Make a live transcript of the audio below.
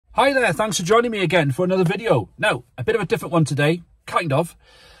Hi there, thanks for joining me again for another video. Now, a bit of a different one today, kind of.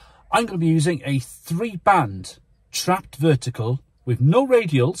 I'm going to be using a 3-band trapped vertical with no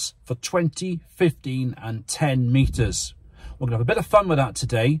radials for 20, 15 and 10 meters. We're going to have a bit of fun with that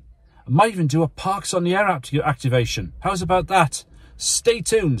today. I might even do a Parks on the Air activation. How's about that? Stay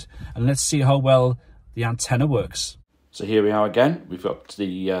tuned and let's see how well the antenna works. So here we are again. We've got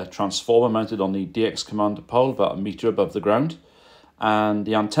the transformer mounted on the DX Commander pole about 1 meter above the ground. And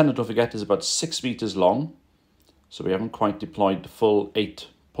the antenna, don't forget, is about 6 meters long. So we haven't quite deployed the full 8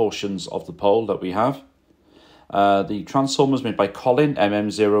 portions of the pole that we have. The transformer is made by Colin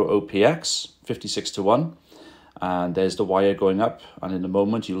MM0OPX 56:1. And there's the wire going up. And in a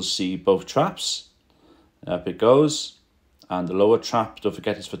moment, you'll see both traps. Up it goes. And the lower trap, don't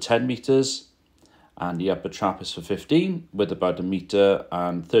forget, is for 10 meters. And the upper trap is for 15, with about 1 meter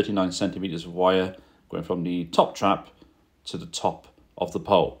and 39 centimeters of wire going from the top trap to the top of the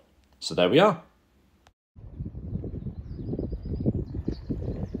pole. So there we are.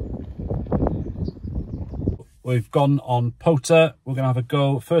 We've gone on POTA. We're going to have a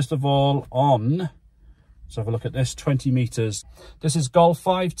go first of all on, let's have a look at this, 20 meters. This is Golf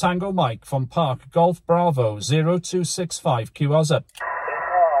 5 Tango Mike from Park Golf Bravo 0265 QRZ.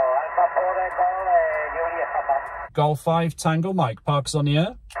 Golf 5 Tango Mike, Parks on the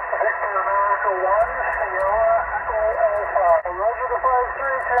Air.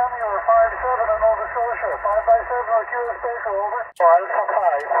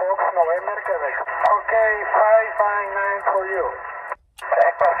 Okay, 559 for you.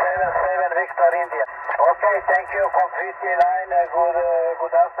 Echo 77 Victor India. Okay, thank you for 59.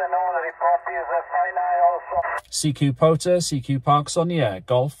 Good afternoon. Report is 59 also. CQ POTA, CQ Parks on the Air,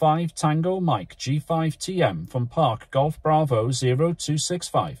 Golf 5 Tango Mike, G5TM from Park Golf Bravo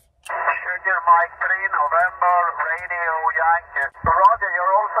 0265. Sugar Mike 3 November Radio Yankee. Roger,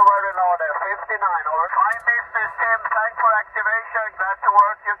 you're also very in order. 59 over. Fine business, Tim. Thanks for activation. Glad to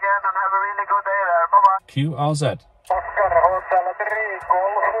work you again and have a really good day there. Bye-bye. QRZ. Oscar Hotel 3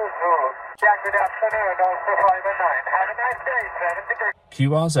 Golf Zulu. Yeah, good afternoon. Also 5 and 9. Have a nice day. 70 days.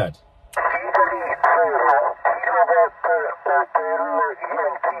 QRZ.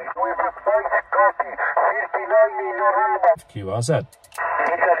 QRZ.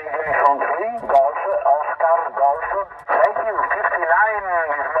 Italy Uniform 3, Golf, Oscar, Golf. Thank you, 59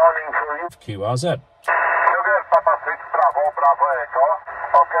 this morning for you. QRZ. Sugar, Papa 6, Bravo, Bravo, Echo.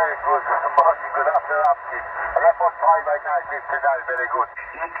 Okay, good. Good afternoon. Report 5 by 9, 59, very good.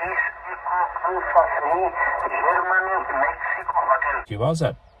 It is Alpha 3, Germany, Mexico Hotel. QRZ.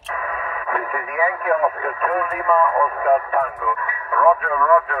 This is Yankee Oscar 2 Lima, Oscar Tango. Roger,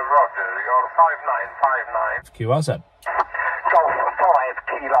 Roger, Roger. You're 5959. QRZ. Golf 5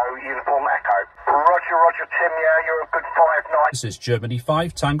 Kilo Uniform Echo. Roger, Roger, Tim, yeah, you're a good 59. This is Germany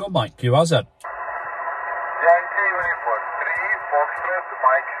 5 Tango Mike, QRZ. Yankee Uniform 3 Foxtrot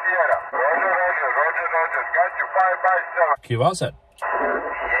Mike Sierra. Roger, Roger, Roger, Roger. Got you 5 by 7. QRZ.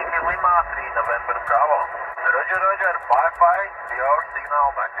 Yankee Lima 3 November Bravo. Roger, Roger, 5-5. Your signal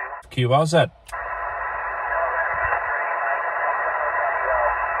back to you. QRZ.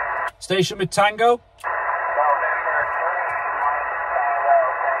 Station with Tango.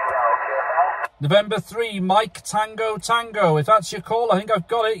 November 3, Mike Tango Tango. If that's your call, I think I've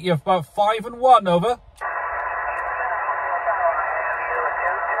got it. You're about 5 and 1, over.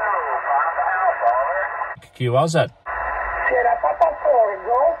 QRZ. Sierra Papa 4,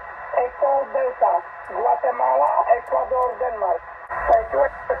 Golf, Echo Delta, Guatemala, Ecuador, Denmark. Thank you.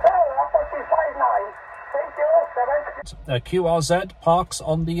 59. Thank you. 70. QRZ, Parks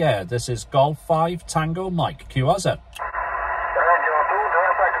on the Air. This is Golf 5 Tango Mike, QRZ.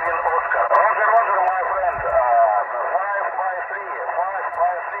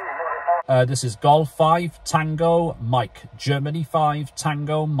 This is Golf 5 Tango Mike, Germany 5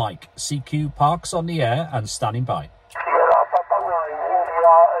 Tango Mike, CQ Parks on the Air and standing by. Sierra Papa 9,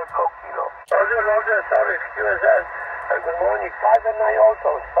 India, Echo Kilo. Roger, Roger, sorry, QRZ. Good morning, 5 and 9 also.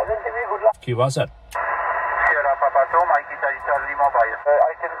 70, good luck. QRZ. Sierra Papa 2, Mike Italy Charlie Mobile.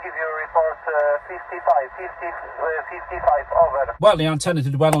 I can give you a report 55, over. Well, the antenna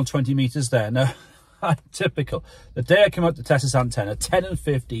did well on 20 meters there. No, typical. The day I came out to test this antenna, 10 and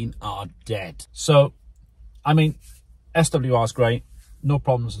 15 are dead. So, I mean, SWR is great. No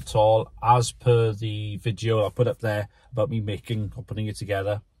problems at all. As per the video I put up there about me making or putting it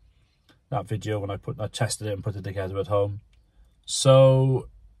together. That video when I tested it and put it together at home. So,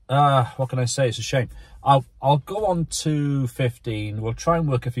 what can I say? It's a shame. I'll go on to 15. We'll try and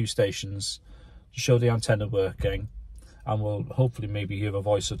work a few stations to show the antenna working. And we'll hopefully maybe hear a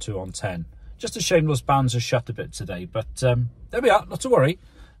voice or two on 10. Just a shame those bands are shut a bit today. But there we are. Not to worry.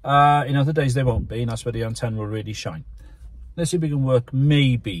 In other days they won't be, and that's where the antenna will really shine. Let's see if we can work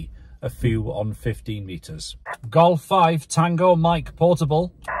maybe a few on 15 meters. Golf 5 Tango Mike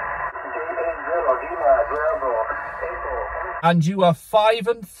portable. And you are 5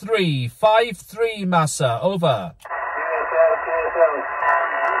 and 3. 5-3 Massa. Over.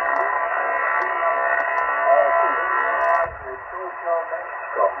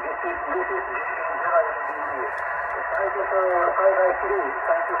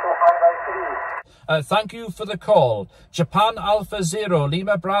 Thank you for the call. Japan Alpha 0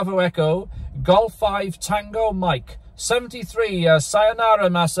 Lima Bravo Echo Golf 5 Tango Mike 73. Sayonara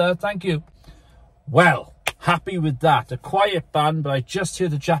Massa. Thank you. Well, happy with that. A quiet band, but I just hear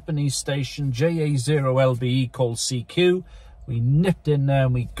the Japanese station JA0LBE called CQ. We nipped in there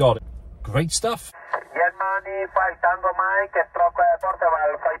and we got it. Great stuff. Germany 5 Tango Mike, stroke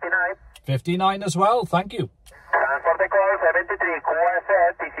portable 59. 59 as well, thank you. Transport call 73,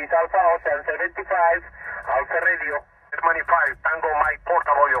 QSF, this is Alpha Ocean 75, Alpha Radio. Germany 5 Tango Mike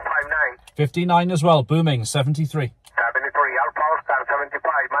portable 59. 59 as well, booming 73. 73, Alpha Oscar 75,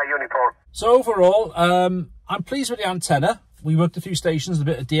 my uniform. So overall, I'm pleased with the antenna. We worked a few stations, a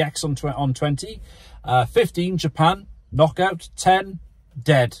bit of DX on 20. 15, Japan, knockout. 10,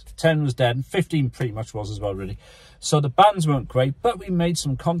 dead. 10 was dead, and 15 pretty much was as well, really. So the bands weren't great, but we made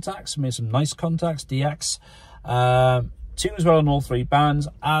some contacts, made some nice contacts, DX. 2 as well on all 3 bands,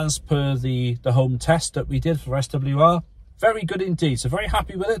 as per the home test that we did for SWR. Very good indeed, so very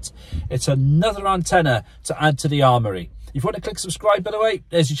happy with it. It's another antenna to add to the armoury. If you want to click subscribe, by the way,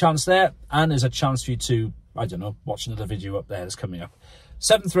 there's your chance there, and there's a chance for you to, I don't know, watch another video up there that's coming up.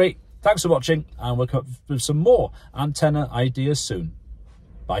 7-3, thanks for watching, and we'll come up with some more antenna ideas soon.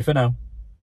 Bye for now.